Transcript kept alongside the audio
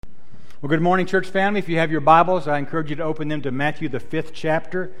Well, good morning, church family. If you have your Bibles, I encourage you to open them to Matthew, the 5th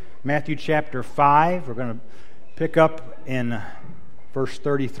chapter, Matthew chapter 5. We're going to pick up in verse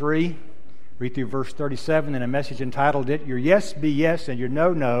 33, read through verse 37, in a message entitled it, Your Yes Be Yes and Your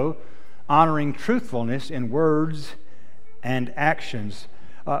No, No, Honoring Truthfulness in Words and Actions.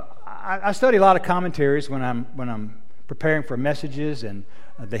 I study a lot of commentaries when I'm preparing for messages, and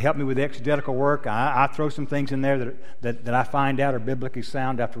they help me with the exegetical work. I throw some things in there that I find out are biblically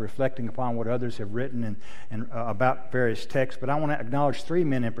sound after reflecting upon what others have written and about various texts. But I want to acknowledge three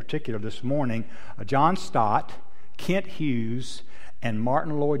men in particular this morning: John Stott, Kent Hughes, and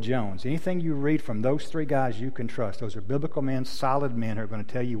Martin Lloyd-Jones. Anything you read from those three guys you can trust. Those are biblical men, solid men who are going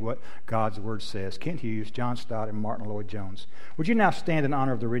to tell you what God's Word says. Kent Hughes, John Stott, and Martin Lloyd-Jones. Would you now stand in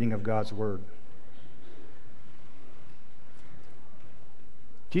honor of the reading of God's Word?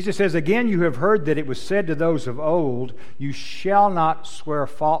 Jesus says, Again, you have heard that it was said to those of old, You shall not swear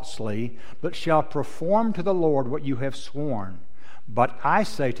falsely, but shall perform to the Lord what you have sworn. But I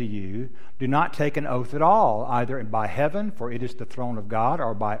say to you, do not take an oath at all, either by heaven, for it is the throne of God,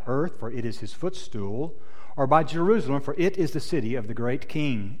 or by earth, for it is his footstool, or by Jerusalem, for it is the city of the great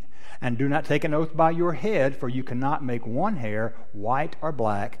King. And do not take an oath by your head, for you cannot make one hair white or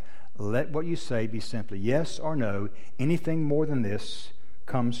black. Let what you say be simply yes or no. Anything more than this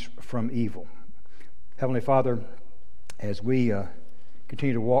comes from evil. Heavenly Father, as we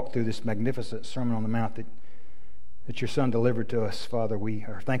continue to walk through this magnificent Sermon on the Mount that your Son delivered to us, Father, we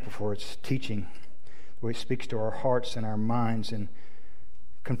are thankful for its teaching, the way it speaks to our hearts and our minds and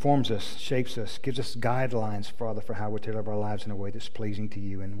conforms us, shapes us, gives us guidelines, Father, for how we're to live our lives in a way that's pleasing to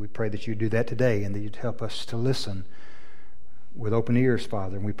you. And we pray that you do that today and that you'd help us to listen with open ears,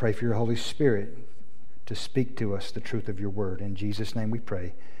 Father. And we pray for your Holy Spirit to speak to us the truth of your word. In Jesus' name we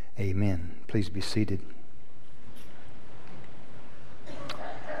pray. Amen. Please be seated.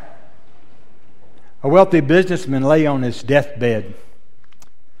 A wealthy businessman lay on his deathbed.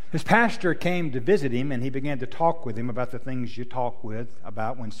 His pastor came to visit him, and he began to talk with him about the things you talk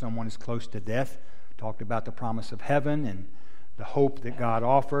about when someone is close to death. Talked about the promise of heaven and the hope that God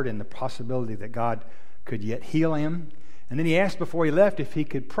offered and the possibility that God could yet heal him. And then he asked before he left if he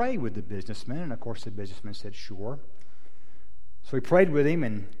could pray with the businessman, and of course the businessman said sure. So he prayed with him,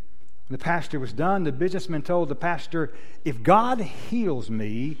 and when the pastor was done, the businessman told the pastor, if God heals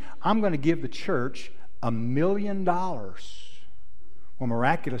me, I'm going to give the church $1 million. Well,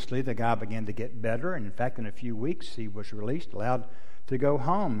 miraculously, the guy began to get better, and in fact, in a few weeks, he was released, allowed to go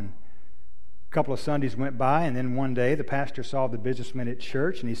home. And a couple of Sundays went by, and then one day the pastor saw the businessman at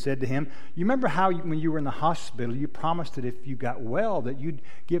church, and he said to him, you remember how when you were in the hospital, you promised that if you got well, that you'd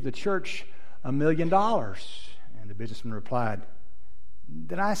give the church $1 million? And the businessman replied,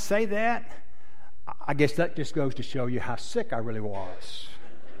 did I say that? I guess that just goes to show you how sick I really was.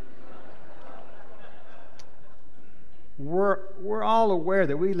 We're all aware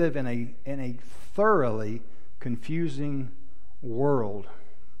that we live in a thoroughly confusing world.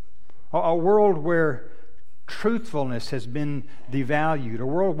 A world where truthfulness has been devalued. A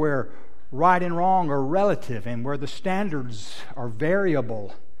world where right and wrong are relative and where the standards are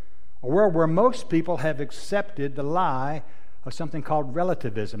variable. A world where most people have accepted the lie of something called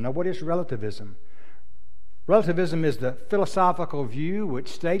relativism. Now, what is relativism? Relativism is the philosophical view which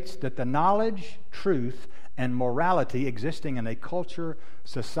states that the knowledge, truth, and morality existing in a culture,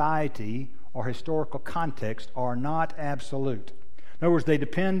 society, or historical context are not absolute. In other words, they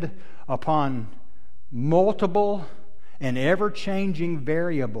depend upon multiple and ever-changing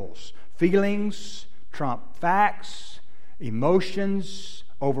variables. Feelings trump facts, emotions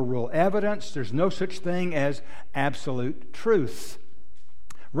overrule evidence. There's no such thing as absolute truth.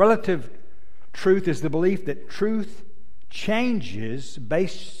 Relative truth is the belief that truth changes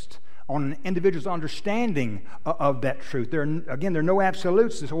based on an individual's understanding of that truth. There are no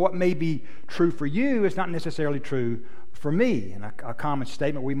absolutes. So what may be true for you is not necessarily true for me. And a common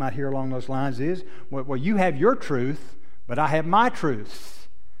statement we might hear along those lines is, well, you have your truth, but I have my truth.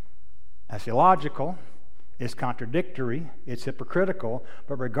 That's illogical. It's contradictory. It's hypocritical.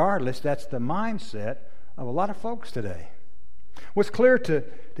 But regardless, that's the mindset of a lot of folks today. What's clear to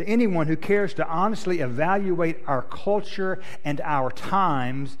anyone who cares to honestly evaluate our culture and our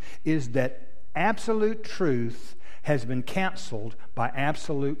times is that absolute truth has been canceled by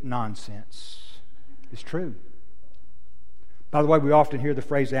absolute nonsense. It's true. By the way, we often hear the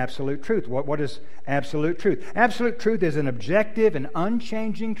phrase absolute truth. What is absolute truth? Absolute truth is an objective and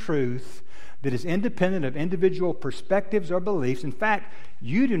unchanging truth that is independent of individual perspectives or beliefs. In fact,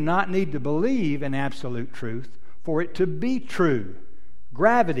 you do not need to believe in absolute truth for it to be true.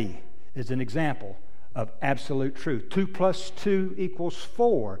 Gravity is an example of absolute truth. 2 plus 2 equals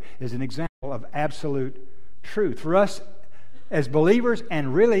 4 is an example of absolute truth. For us as believers,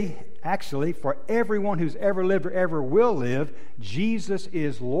 and really, actually, for everyone who's ever lived or ever will live, Jesus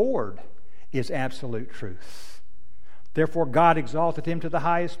is Lord is absolute truth. Therefore, God exalted him to the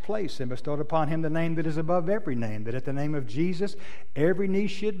highest place and bestowed upon him the name that is above every name, that at the name of Jesus every knee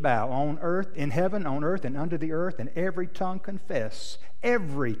should bow on earth, in heaven, on earth, and under the earth, and every tongue confess,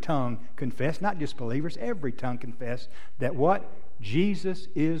 not just believers, every tongue confess that what? Jesus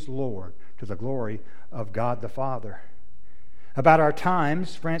is Lord, to the glory of God the Father. About our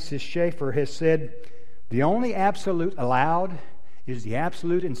times, Francis Schaeffer has said, the only absolute allowed is the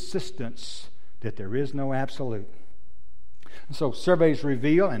absolute insistence that there is no absolute. So surveys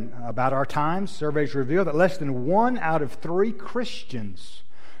reveal, and about our times, surveys reveal that less than 1 out of 3 Christians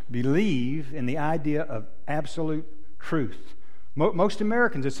believe in the idea of absolute truth. Most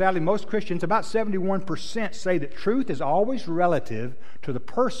Americans, and sadly most Christians, about 71% say that truth is always relative to the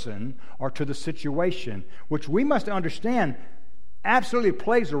person or to the situation, which we must understand absolutely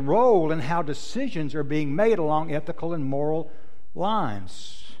plays a role in how decisions are being made along ethical and moral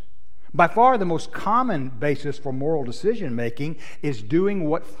lines. By far the most common basis for moral decision making is doing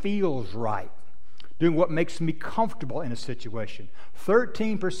what feels right, doing what makes me comfortable in a situation.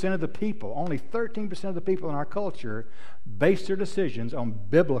 13% of the people, only 13% of the people in our culture base their decisions on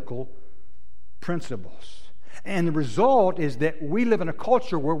biblical principles. And the result is that we live in a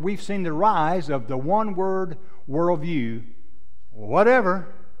culture where we've seen the rise of the one-word worldview, whatever,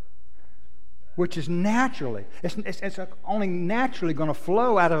 which is naturally, it's only naturally going to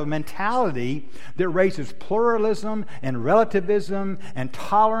flow out of a mentality that raises pluralism and relativism and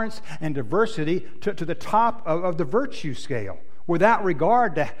tolerance and diversity to the top of the virtue scale, without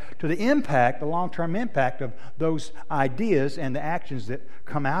regard to the impact, the long-term impact of those ideas and the actions that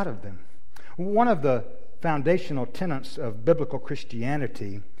come out of them. One of the foundational tenets of biblical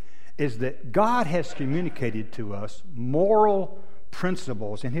Christianity is that God has communicated to us moral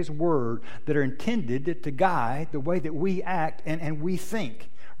principles in His Word that are intended to guide the way that we act and we think,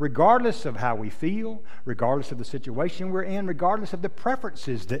 regardless of how we feel, regardless of the situation we're in, regardless of the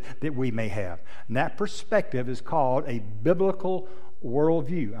preferences that we may have. And that perspective is called a biblical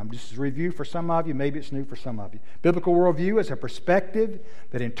worldview. I'm just a review for some of you, maybe it's new for some of you. Biblical worldview is a perspective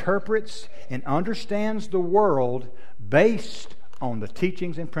that interprets and understands the world based on the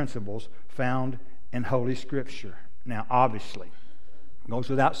teachings and principles found in Holy Scripture. Now, obviously, goes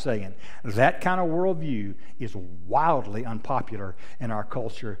without saying, that kind of worldview is wildly unpopular in our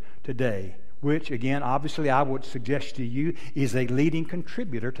culture today, which, again, obviously I would suggest to you is a leading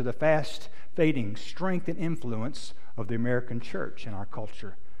contributor to the fast fading strength and influence of the American church in our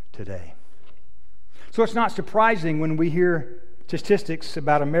culture today. So it's not surprising when we hear statistics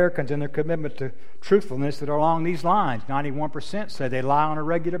about Americans and their commitment to truthfulness that are along these lines. 91% say they lie on a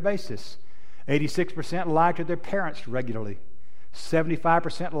regular basis. 86% lie to their parents regularly.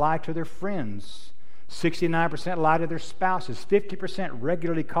 75% lie to their friends. 69% lie to their spouses. 50%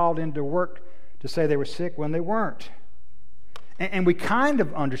 regularly called into work to say they were sick when they weren't. And we kind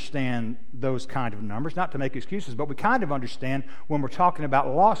of understand those kind of numbers, not to make excuses, but we kind of understand when we're talking about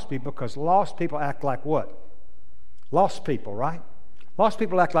lost people, because lost people act like what? Lost people, right? Lost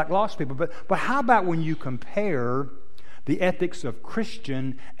people act like lost people. But how about when you compare the ethics of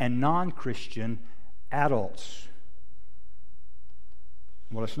Christian and non-Christian adults?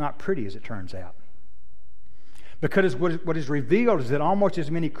 Well, it's not pretty, as it turns out. Because what is revealed is that almost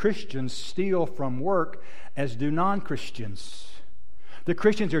as many Christians steal from work as do non-Christians. The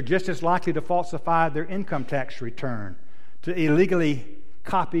Christians are just as likely to falsify their income tax return, to illegally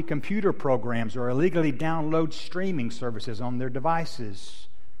copy computer programs or illegally download streaming services on their devices,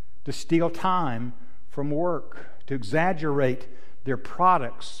 to steal time from work, to exaggerate their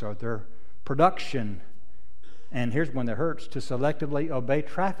products or their production. And here's one that hurts, to selectively obey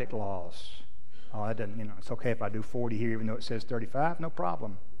traffic laws. Oh, that doesn't, it's okay if I do 40 here even though it says 35, no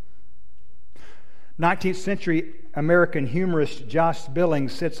problem. 19th century American humorist Josh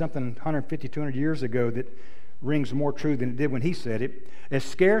Billings said something 150, 200 years ago that rings more true than it did when he said it. As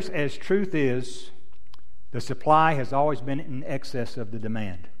scarce as truth is, the supply has always been in excess of the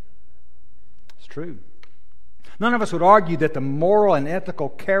demand. It's true. None of us would argue that the moral and ethical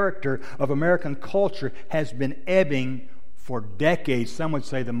character of American culture has been ebbing for decades. Some would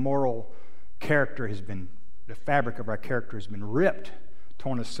say the moral character has been, the fabric of our character has been ripped,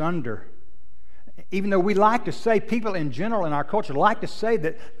 torn asunder. Even though we like to say, people in general in our culture like to say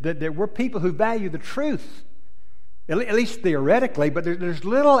that we're people who value the truth, at least theoretically, but there's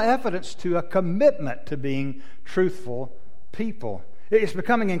little evidence to a commitment to being truthful people. It's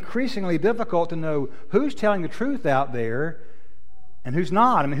becoming increasingly difficult to know who's telling the truth out there and who's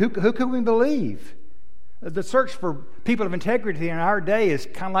not. I mean, who can we believe? The search for people of integrity in our day is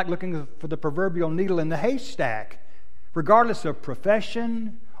kind of like looking for the proverbial needle in the haystack. Regardless of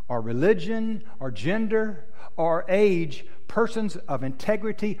profession or religion or gender or age, persons of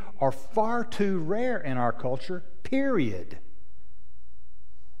integrity are far too rare in our culture, period.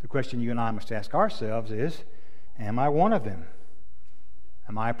 The question you and I must ask ourselves is, am I one of them?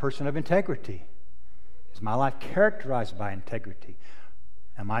 Am I a person of integrity? Is my life characterized by integrity?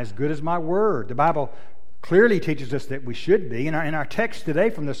 Am I as good as my word? The Bible clearly teaches us that we should be. In our text today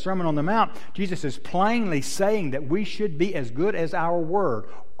from the Sermon on the Mount, Jesus is plainly saying that we should be as good as our word.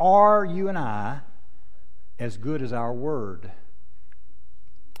 Are you and I as good as our word?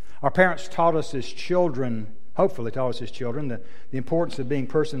 Our parents taught us as children, hopefully taught us as children, the importance of being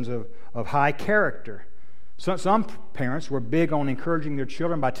persons of high character. Some parents were big on encouraging their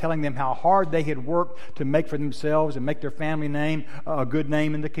children by telling them how hard they had worked to make for themselves and make their family name a good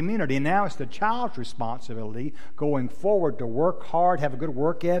name in the community. And now it's the child's responsibility going forward to work hard, have a good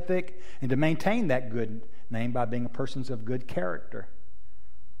work ethic, and to maintain that good name by being persons of good character.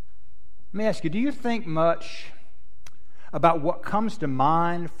 Let me ask you, do you think much about what comes to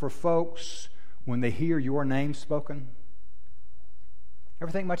mind for folks when they hear your name spoken?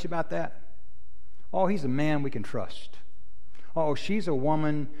 Ever think much about that? Oh, he's a man we can trust. Oh, she's a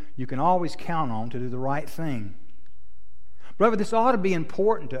woman you can always count on to do the right thing. Beloved, this ought to be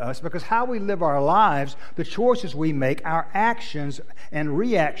important to us because how we live our lives, the choices we make, our actions and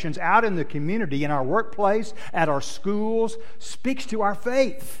reactions out in the community, in our workplace, at our schools, speaks to our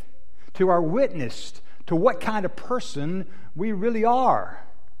faith, to our witness, to what kind of person we really are.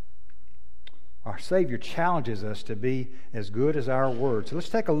 Our Savior challenges us to be as good as our word. So let's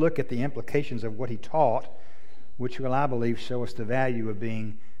take a look at the implications of what He taught, which will, I believe, show us the value of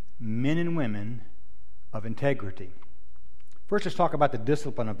being men and women of integrity. First, let's talk about the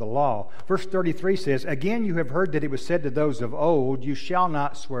discipline of the law. Verse 33 says, "Again you have heard that it was said to those of old, you shall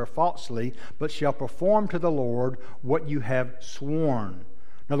not swear falsely, but shall perform to the Lord what you have sworn."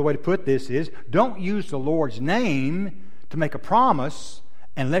 Another way to put this is, don't use the Lord's name to make a promise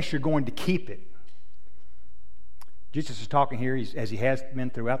unless you're going to keep it. Jesus is talking here, as he has been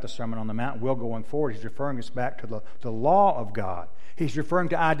throughout the Sermon on the Mount, will going forward. He's referring us back to the law of God. He's referring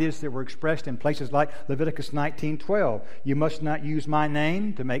to ideas that were expressed in places like Leviticus 19:12. You must not use my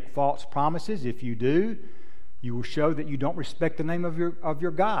name to make false promises. If you do, you will show that you don't respect the name of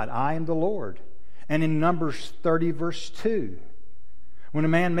your God. I am the Lord. And in Numbers 30, verse 2, when a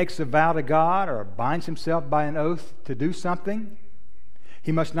man makes a vow to God or binds himself by an oath to do something,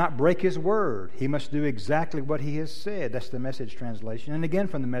 he must not break his word. He must do exactly what he has said. That's the Message translation. And again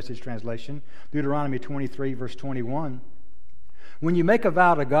from the Message translation, Deuteronomy 23, verse 21. When you make a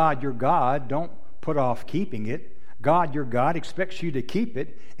vow to God, your God, don't put off keeping it. God, your God, expects you to keep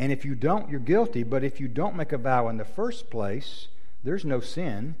it. And if you don't, you're guilty. But if you don't make a vow in the first place, there's no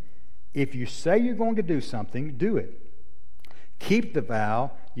sin. If you say you're going to do something, do it. Keep the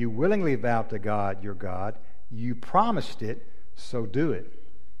vow. You willingly vowed to God, your God. You promised it. So do it.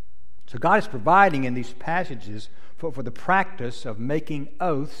 So God is providing in these passages for the practice of making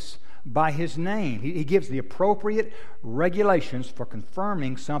oaths by His name. He gives the appropriate regulations for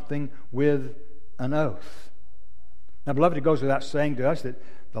confirming something with an oath. Now, beloved, it goes without saying to us that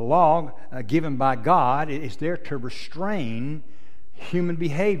the law given by God is there to restrain human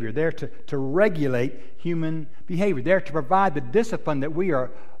behavior, there to regulate human behavior, there to provide the discipline that we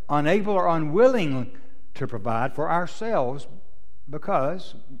are unable or unwilling to provide for ourselves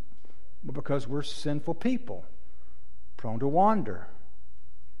because we're sinful people, prone to wander,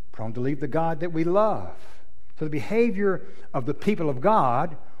 prone to leave the God that we love. So the behavior of the people of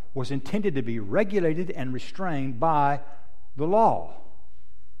God was intended to be regulated and restrained by the law.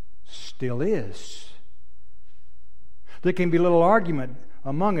 Still is. There can be little argument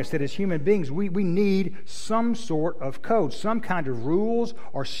among us that as human beings we need some sort of code, some kind of rules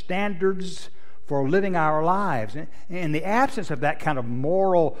or standards for living our lives. In the absence of that kind of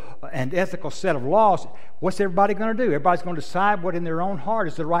moral and ethical set of laws, what's everybody going to do? Everybody's going to decide what in their own heart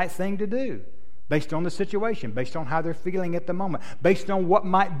is the right thing to do, based on the situation, based on how they're feeling at the moment, based on what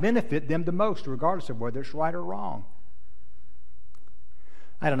might benefit them the most, regardless of whether it's right or wrong.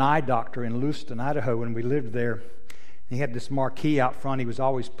 I had an eye doctor in Lewiston, Idaho, when we lived there. He had this marquee out front. He was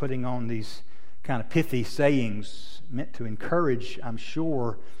always putting on these kind of pithy sayings meant to encourage, I'm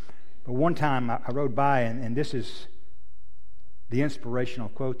sure. But one time I rode by, and this is the inspirational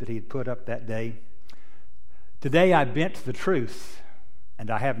quote that he had put up that day. "Today I bent to the truth, and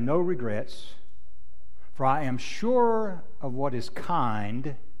I have no regrets, For I am sure of what is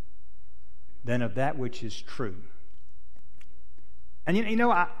kind than of that which is true. And you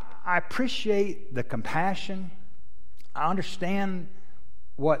know, I appreciate the compassion. I understand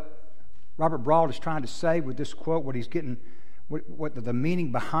what Robert Brault is trying to say with this quote, what he's getting, what the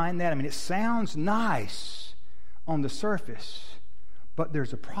meaning behind that. I mean, it sounds nice on the surface, but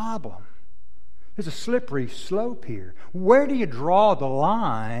there's a problem. There's a slippery slope here. Where do you draw the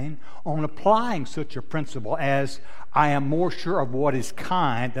line on applying such a principle as I am more sure of what is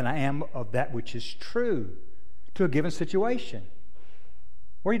kind than I am of that which is true to a given situation?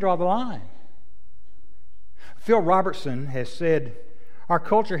 Where do you draw the line? Phil Robertson has said, our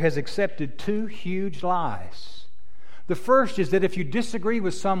culture has accepted two huge lies. The first is that if you disagree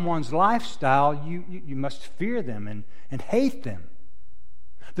with someone's lifestyle, you must fear them and hate them.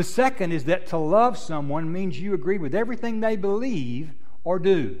 The second is that to love someone means you agree with everything they believe or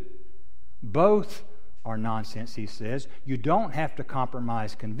do. Both are nonsense, he says. You don't have to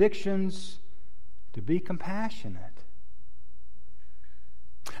compromise convictions to be compassionate.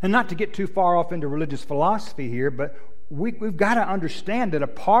 And not to get too far off into religious philosophy here, but we've got to understand that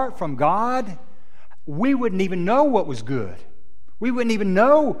apart from God, we wouldn't even know what was good. We wouldn't even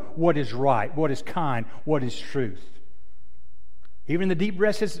know what is right, what is kind, what is truth. Even in the deep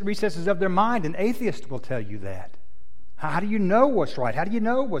recesses of their mind, an atheist will tell you that. How do you know what's right? How do you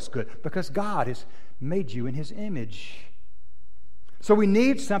know what's good? Because God has made you in His image. So we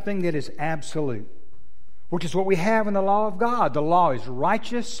need something that is absolute, which is what we have in the law of God. The law is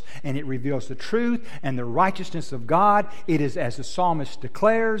righteous, and it reveals the truth and the righteousness of God. It is, as the psalmist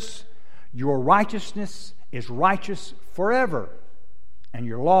declares, your righteousness is righteous forever, and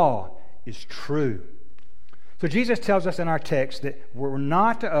your law is true. So Jesus tells us in our text that we're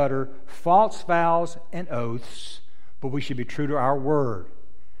not to utter false vows and oaths, but we should be true to our word.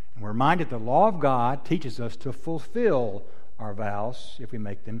 And we're reminded the law of God teaches us to fulfill our vows if we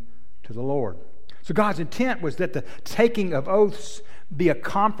make them to the Lord. So God's intent was that the taking of oaths be a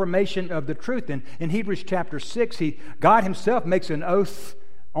confirmation of the truth. And in Hebrews chapter 6, God Himself makes an oath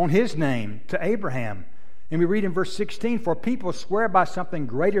on His name to Abraham. And we read in verse 16, for people swear by something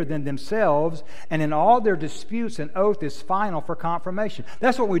greater than themselves, and in all their disputes an oath is final for confirmation.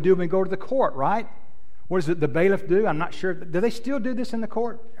 That's what we do when we go to the court, right? What does the bailiff do? I'm not sure. Do they still do this in the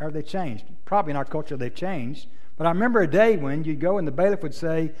court? Or have they changed? Probably in our culture they've changed. But I remember a day when you'd go and the bailiff would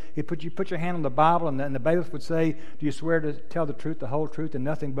say, you put your hand on the Bible, and then the bailiff would say, do you swear to tell the truth, the whole truth, and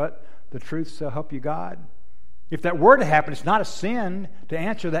nothing but the truth, so help you God? If that were to happen, it's not a sin to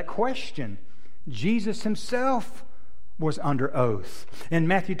answer that question. Jesus Himself was under oath. In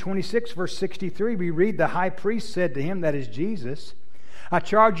Matthew 26, verse 63, we read, the high priest said to Him, that is Jesus, I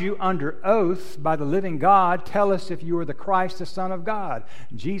charge you under oath by the living God, tell us if you are the Christ, the Son of God.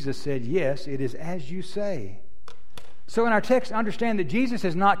 Jesus said, yes, it is as you say. So in our text, understand that Jesus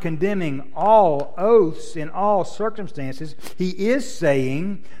is not condemning all oaths in all circumstances. He is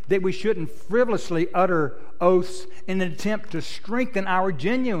saying that we shouldn't frivolously utter oaths in an attempt to strengthen our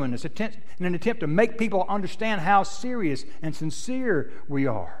genuineness, in an attempt to make people understand how serious and sincere we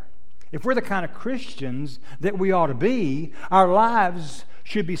are. If we're the kind of Christians that we ought to be, our lives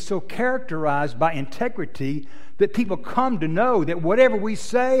should be so characterized by integrity that people come to know that whatever we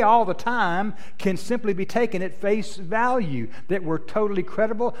say all the time can simply be taken at face value, that we're totally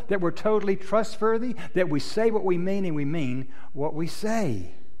credible, that we're totally trustworthy, that we say what we mean and we mean what we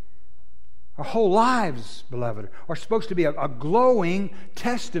say. Our whole lives, beloved, are supposed to be a glowing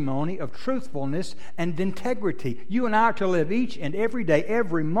testimony of truthfulness and integrity. You and I are to live each and every day,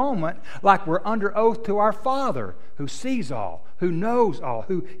 every moment, like we're under oath to our Father, who sees all, who knows all,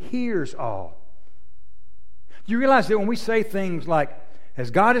 who hears all. You realize that when we say things like,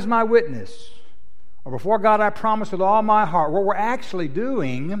 as God is my witness, or before God I promise with all my heart, what we're actually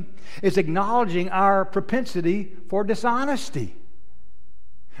doing is acknowledging our propensity for dishonesty.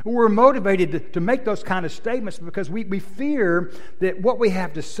 We're motivated to make those kind of statements because we fear that what we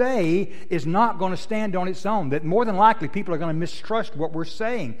have to say is not going to stand on its own, that more than likely people are going to mistrust what we're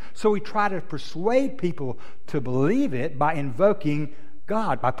saying. So we try to persuade people to believe it by invoking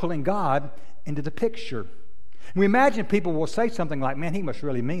God, by pulling God into the picture. We imagine people will say something like, man, he must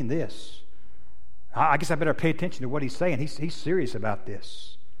really mean this. I guess I better pay attention to what he's saying. He's serious about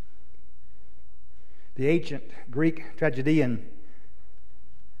this. The ancient Greek tragedian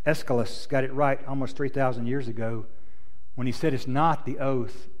Aeschylus got it right almost 3,000 years ago when he said it's not the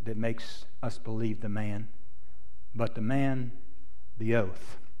oath that makes us believe the man, but the man, the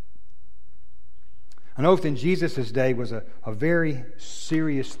oath. An oath in Jesus' day was a very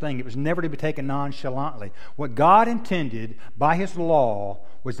serious thing. It was never to be taken nonchalantly. What God intended by His law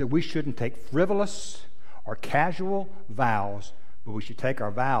was that we shouldn't take frivolous are casual vows, but we should take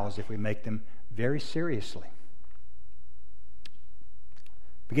our vows if we make them very seriously.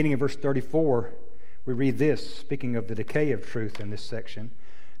 Beginning in verse 34, we read this, speaking of the decay of truth in this section.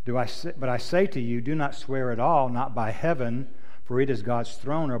 But I say to you, do not swear at all, not by heaven, for it is God's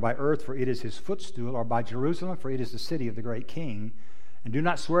throne, or by earth, for it is his footstool, or by Jerusalem, for it is the city of the great king. And do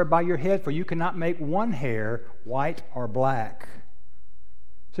not swear by your head, for you cannot make one hair white or black.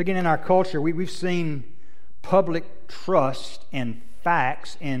 So again, in our culture, we've seen public trust in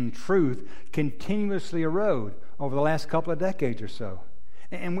facts and truth continuously erode over the last couple of decades or so.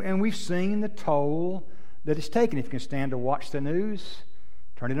 And we've seen the toll that it's taken. If you can stand to watch the news,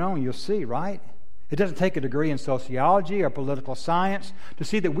 turn it on, you'll see, right? It doesn't take a degree in sociology or political science to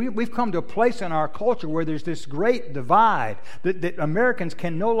see that we've come to a place in our culture where there's this great divide, that Americans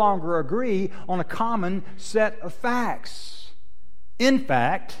can no longer agree on a common set of facts. In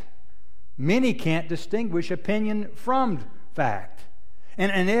fact, many can't distinguish opinion from fact. And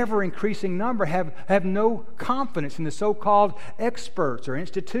an ever-increasing number have no confidence in the so-called experts or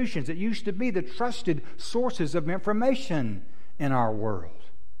institutions that used to be the trusted sources of information in our world.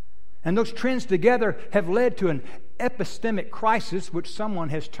 And those trends together have led to an epistemic crisis which someone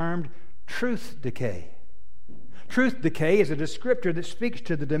has termed truth decay. Truth decay is a descriptor that speaks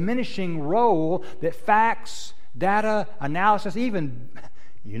to the diminishing role that facts, data, analysis, even,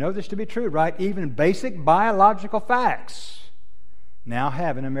 you know this to be true, right? Even basic biological facts now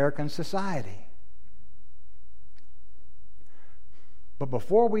have in American society. But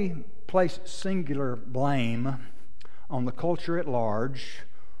before we place singular blame on the culture at large,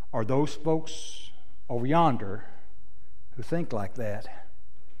 or those folks over yonder who think like that,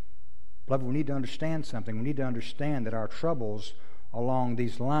 beloved, we need to understand something. We need to understand that our troubles along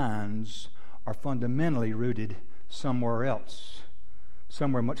these lines are fundamentally rooted somewhere else,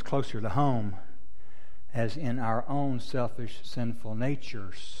 somewhere much closer to home, as in our own selfish, sinful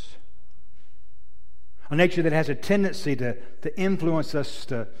natures. A nature that has a tendency to influence us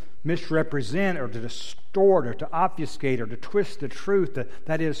to misrepresent or to distort or to obfuscate or to twist the truth,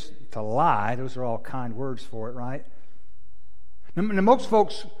 that is, to lie. Those are all kind words for it, right? Now, most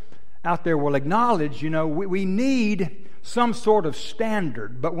folks out there will acknowledge, we need some sort of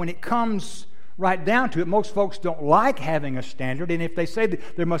standard, but when it comes right down to it, most folks don't like having a standard, and if they say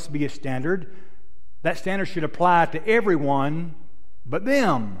that there must be a standard, that standard should apply to everyone but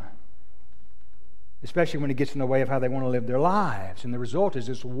them, especially when it gets in the way of how they want to live their lives. And the result is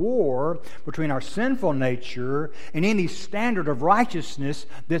this war between our sinful nature and any standard of righteousness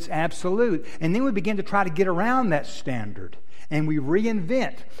that's absolute. And then we begin to try to get around that standard. And we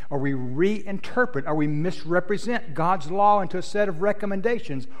reinvent, or we reinterpret, or we misrepresent God's law into a set of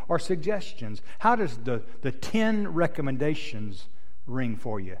recommendations or suggestions. How does the 10 recommendations ring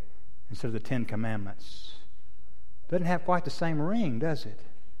for you instead of the 10 commandments? Doesn't have quite the same ring, does it?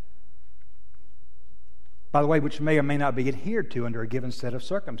 By the way, which may or may not be adhered to under a given set of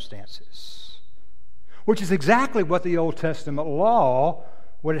circumstances. Which is exactly what the Old Testament law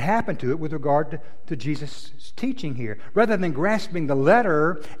would have happened to it with regard to Jesus' teaching here. Rather than grasping the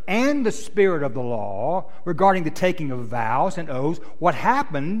letter and the spirit of the law regarding the taking of vows and oaths, what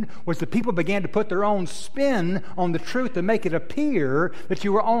happened was the people began to put their own spin on the truth to make it appear that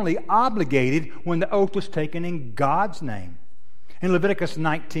you were only obligated when the oath was taken in God's name. In Leviticus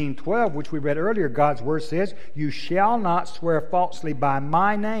 19:12, which we read earlier, God's word says, "You shall not swear falsely by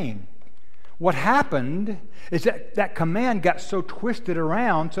my name." What happened is that command got so twisted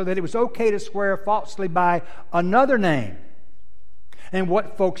around so that it was okay to swear falsely by another name. And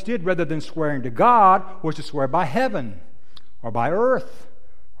what folks did, rather than swearing to God, was to swear by heaven, or by earth,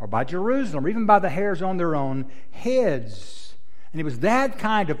 or by Jerusalem, or even by the hairs on their own heads. And it was that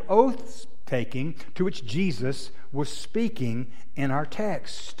kind of oath-taking to which Jesus was speaking in our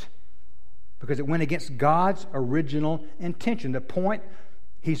text, because it went against God's original intention. The point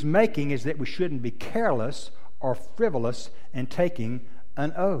he's making is that we shouldn't be careless or frivolous in taking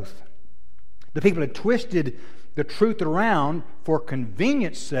an oath. The people had twisted the truth around for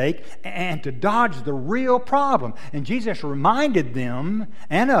convenience sake and to dodge the real problem. And Jesus reminded them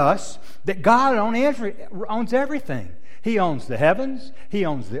and us that God owns everything. He owns the heavens, He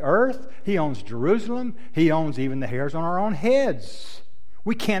owns the earth, He owns Jerusalem, He owns even the hairs on our own heads.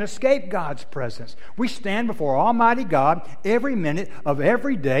 We can't escape God's presence. We stand before Almighty God every minute of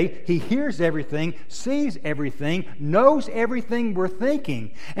every day. He hears everything, sees everything, knows everything we're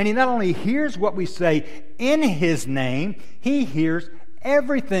thinking. And He not only hears what we say in His name, He hears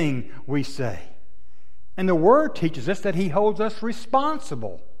everything we say. And the Word teaches us that He holds us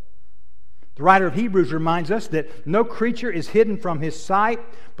responsible. The writer of Hebrews reminds us that no creature is hidden from His sight,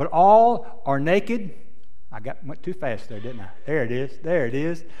 but all are naked Went too fast there, didn't I? There it is. There it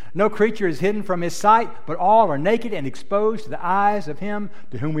is. No creature is hidden from his sight, but all are naked and exposed to the eyes of him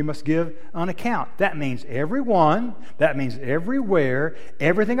to whom we must give an account. That means everyone, that means everywhere,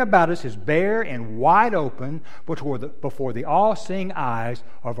 everything about us is bare and wide open before the all-seeing eyes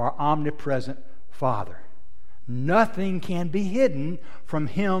of our omnipresent Father. Nothing can be hidden from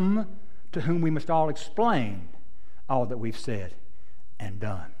him to whom we must all explain all that we've said and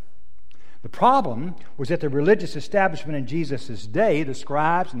done. The problem was that the religious establishment in Jesus' day, the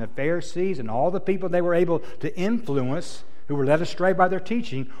scribes and the Pharisees and all the people they were able to influence who were led astray by their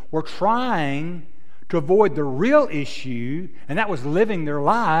teaching, were trying to avoid the real issue, and that was living their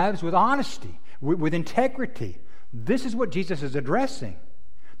lives with honesty, with integrity. This is what Jesus is addressing.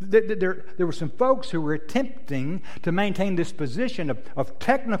 There were some folks who were attempting to maintain this position of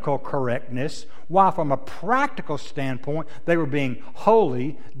technical correctness, while from a practical standpoint, they were being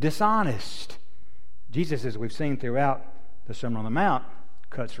wholly dishonest. Jesus, as we've seen throughout the Sermon on the Mount,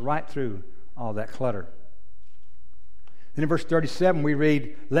 cuts right through all that clutter. Then in verse 37 we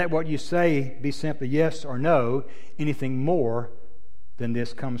read, "Let what you say be simply yes or no. Anything more than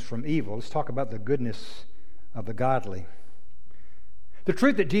this comes from evil." Let's talk about the goodness of the godly. The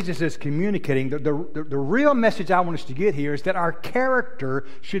truth that Jesus is communicating, the real message I want us to get here is that our character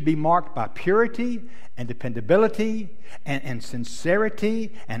should be marked by purity and dependability and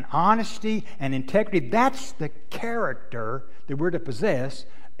sincerity and honesty and integrity. That's the character that we're to possess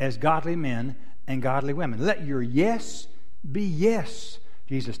as godly men and godly women. Let your yes be yes,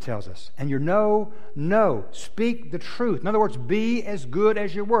 Jesus tells us, and your no, no. Speak the truth. In other words, be as good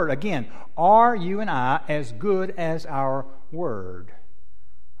as your word. Again, are you and I as good as our word?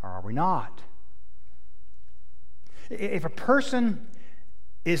 Or are we not? If a person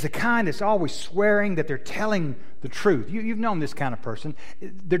is the kind that's always swearing that they're telling the truth, you've known this kind of person,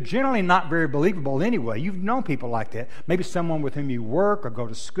 they're generally not very believable anyway. You've known people like that. Maybe someone with whom you work or go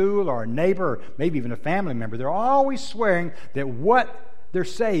to school, or a neighbor, or maybe even a family member. They're always swearing that what they're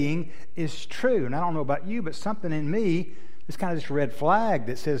saying is true. And I don't know about you, but something in me is kind of this red flag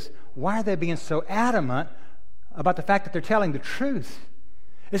that says, why are they being so adamant about the fact that they're telling the truth?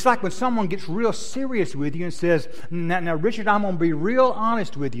 It's like when someone gets real serious with you and says, now Richard, I'm going to be real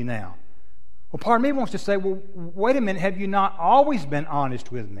honest with you now. Well, part of me wants to say, well, wait a minute, have you not always been honest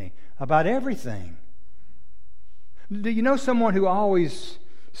with me about everything? Do you know someone who always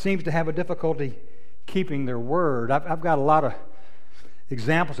seems to have a difficulty keeping their word? I've got a lot of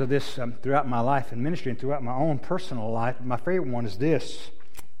examples of this throughout my life in ministry and throughout my own personal life. My favorite one is this.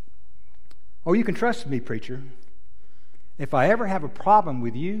 "Oh, you can trust me, preacher. If I ever have a problem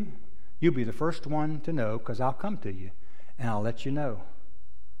with you, you'll be the first one to know, because I'll come to you and I'll let you know."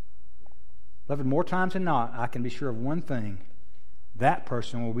 Beloved, more times than not, I can be sure of one thing. That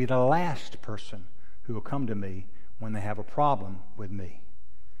person will be the last person who will come to me when they have a problem with me.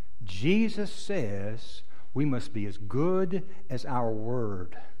 Jesus says we must be as good as our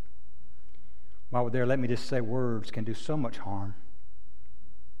word. While we're there, let me just say words can do so much harm.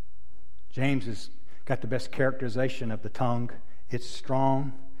 James has got the best characterization of the tongue. It's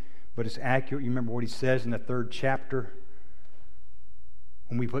strong, but it's accurate. You remember what he says in the 3rd chapter?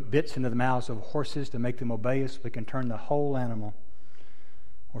 When we put bits into the mouths of horses to make them obey us, we can turn the whole animal.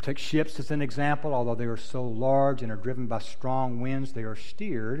 Or take ships as an example. Although they are so large and are driven by strong winds, they are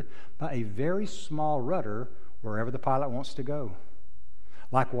steered by a very small rudder wherever the pilot wants to go.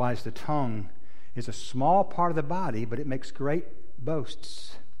 Likewise, the tongue is a small part of the body, but it makes great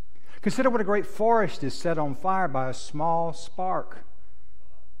boasts. Consider what a great forest is set on fire by a small spark.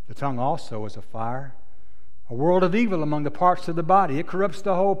 The tongue also is a fire, a world of evil among the parts of the body. It corrupts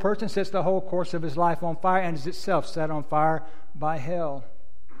the whole person, sets the whole course of his life on fire, and is itself set on fire by hell.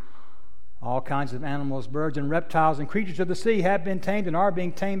 All kinds of animals, birds, and reptiles, and creatures of the sea have been tamed and are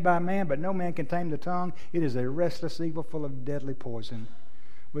being tamed by man, but no man can tame the tongue. It is a restless evil full of deadly poison.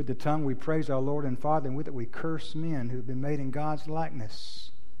 With the tongue we praise our Lord and Father, and with it we curse men who have been made in God's likeness.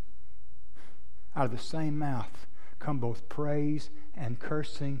 Out of the same mouth come both praise and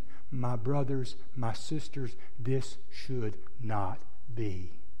cursing. My brothers, my sisters, this should not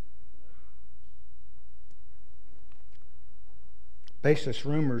be. Baseless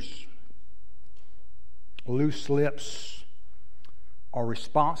rumors, loose lips are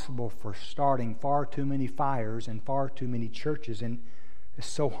responsible for starting far too many fires and far too many churches, and it's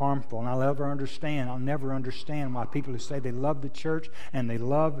so harmful. And I'll never understand why people who say they love the church and they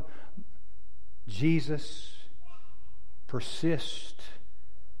love Jesus persist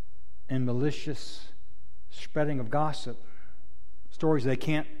in malicious spreading of gossip. Stories they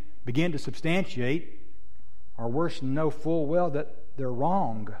can't begin to substantiate, or worse, know full well that they're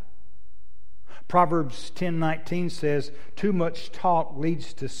wrong. Proverbs 10:19 says, too much talk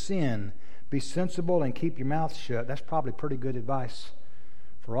leads to sin. Be sensible and keep your mouth shut. That's probably pretty good advice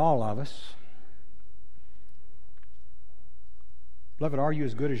for all of us. Beloved, are you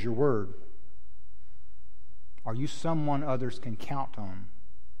as good as your word? Are you someone others can count on?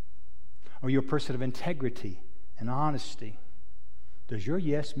 Are you a person of integrity and honesty? Does your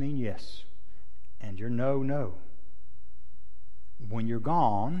yes mean yes and your no, no? When you're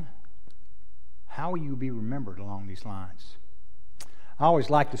gone, how will you be remembered along these lines? I always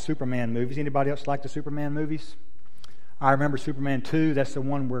liked the Superman movies. Anybody else like the Superman movies? I remember Superman 2. That's the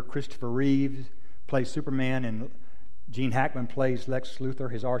one where Christopher Reeve plays Superman and Gene Hackman plays Lex Luthor,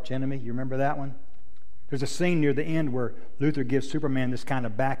 his arch enemy. You remember that one? There's a scene near the end where Luthor gives Superman this kind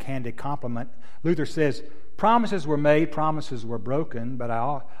of backhanded compliment. Luthor says, promises were made, promises were broken, but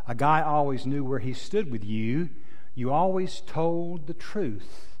a guy always knew where he stood with you. You always told the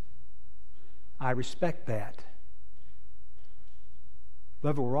truth. I respect that.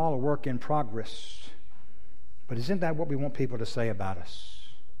 Beloved, we're all a work in progress. But isn't that what we want people to say about us?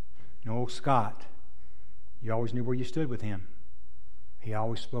 You know, old Scott, you always knew where you stood with him. He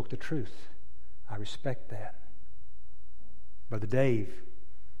always spoke the truth. I respect that. Brother Dave,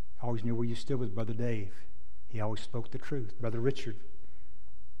 always knew where you stood with Brother Dave. He always spoke the truth. Brother Richard,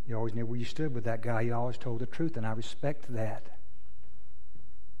 you always knew where you stood with that guy. He always told the truth, and I respect that.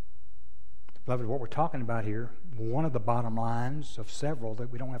 Beloved, what we're talking about here, one of the bottom lines of several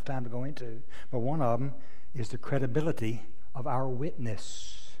that we don't have time to go into, but one of them is the credibility of our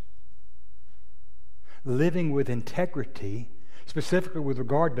witness. Living with integrity, specifically with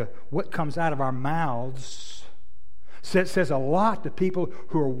regard to what comes out of our mouths, says a lot to people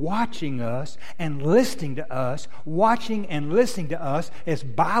who are watching us and listening to us, watching and listening to us as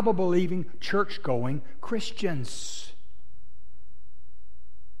Bible-believing, church-going Christians.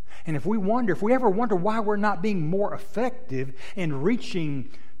 And if we ever wonder why we're not being more effective in reaching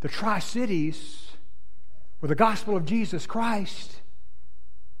the Tri-Cities with the gospel of Jesus Christ,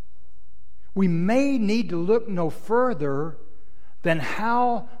 we may need to look no further than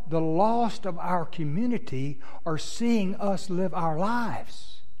how the lost of our community are seeing us live our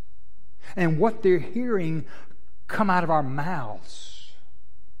lives and what they're hearing come out of our mouths.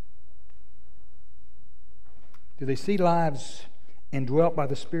 Do they see lives indwelt by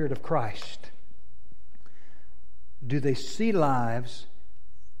the Spirit of Christ? Do they see lives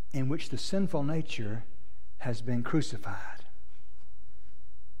in which the sinful nature has been crucified?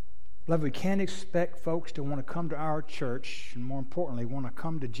 Beloved, we can't expect folks to want to come to our church, and more importantly, want to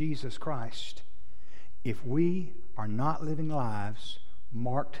come to Jesus Christ, if we are not living lives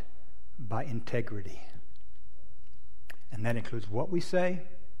marked by integrity. And that includes what we say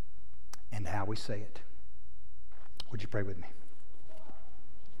and how we say it. Would you pray with me?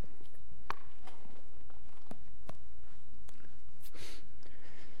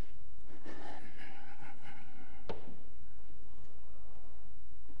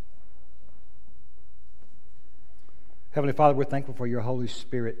 Heavenly Father, we're thankful for your Holy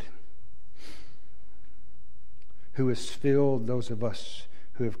Spirit who has filled those of us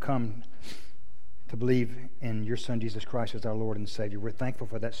who have come to believe in your Son, Jesus Christ, as our Lord and Savior. We're thankful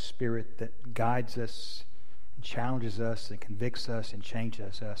for that Spirit that guides us and challenges us and convicts us and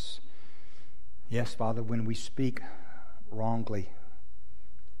changes us. Yes, Father, when we speak wrongly,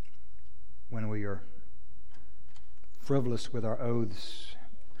 when we are frivolous with our oaths,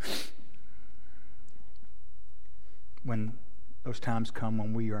 when those times come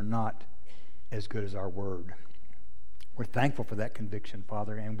when we are not as good as our word. We're thankful for that conviction,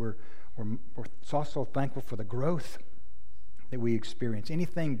 Father, and we're also thankful for the growth that we experience.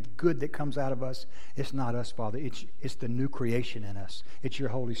 Anything good that comes out of us, it's not us, Father. It's the new creation in us. It's your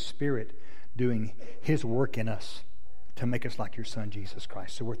Holy Spirit doing His work in us to make us like your Son, Jesus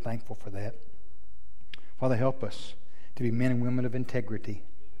Christ. So we're thankful for that. Father, help us to be men and women of integrity,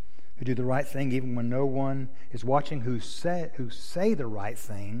 who do the right thing even when no one is watching, who say the right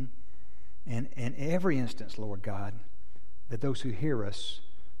thing, and in every instance, Lord God, that those who hear us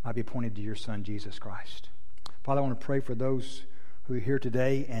might be pointed to your Son, Jesus Christ. Father, I want to pray for those who are here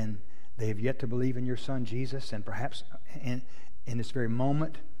today and they have yet to believe in your Son, Jesus, and perhaps in this very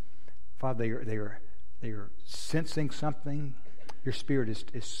moment, Father, they are sensing something. Your Spirit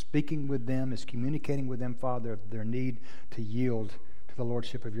is speaking with them, is communicating with them, Father, of their need to yield to the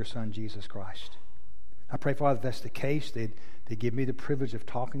Lordship of your Son, Jesus Christ. I pray, Father, if that's the case, they give me the privilege of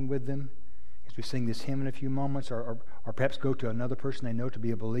talking with them as we sing this hymn in a few moments, or perhaps go to another person they know to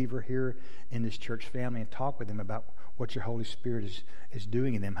be a believer here in this church family and talk with them about what your Holy Spirit is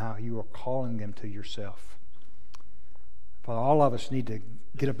doing in them, how you are calling them to yourself. Father, all of us need to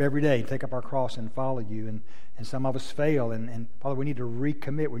get up every day, take up our cross and follow you. And some of us fail. And Father, we need to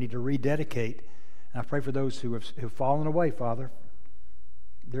recommit. We need to rededicate. And I pray for those who have fallen away, Father.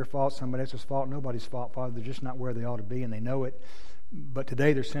 Their fault, somebody else's fault, nobody's fault, Father. They're just not where they ought to be, and they know it. But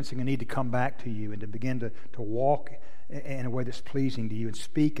today they're sensing a need to come back to you and to begin to walk in a way that's pleasing to you and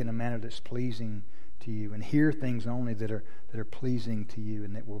speak in a manner that's pleasing to you and hear things only that are pleasing to you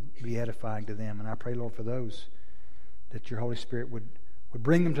and that will be edifying to them. And I pray, Lord, for those that your Holy Spirit would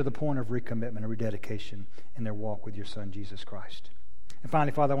bring them to the point of recommitment and rededication in their walk with your Son, Jesus Christ. And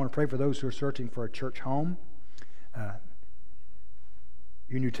finally, Father, I want to pray for those who are searching for a church home.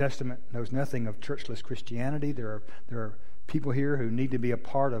 Your New Testament knows nothing of churchless Christianity. There are people here who need to be a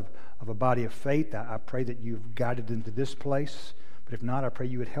part of a body of faith. I pray that you've guided them to this place. But if not, I pray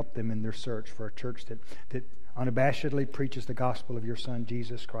you would help them in their search for a church that unabashedly preaches the gospel of your Son,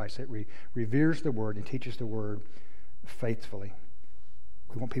 Jesus Christ, that reveres the Word and teaches the Word faithfully.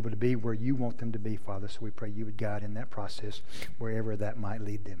 We want people to be where you want them to be, Father, so we pray you would guide in that process wherever that might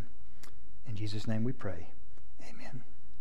lead them. In Jesus' name we pray. Amen.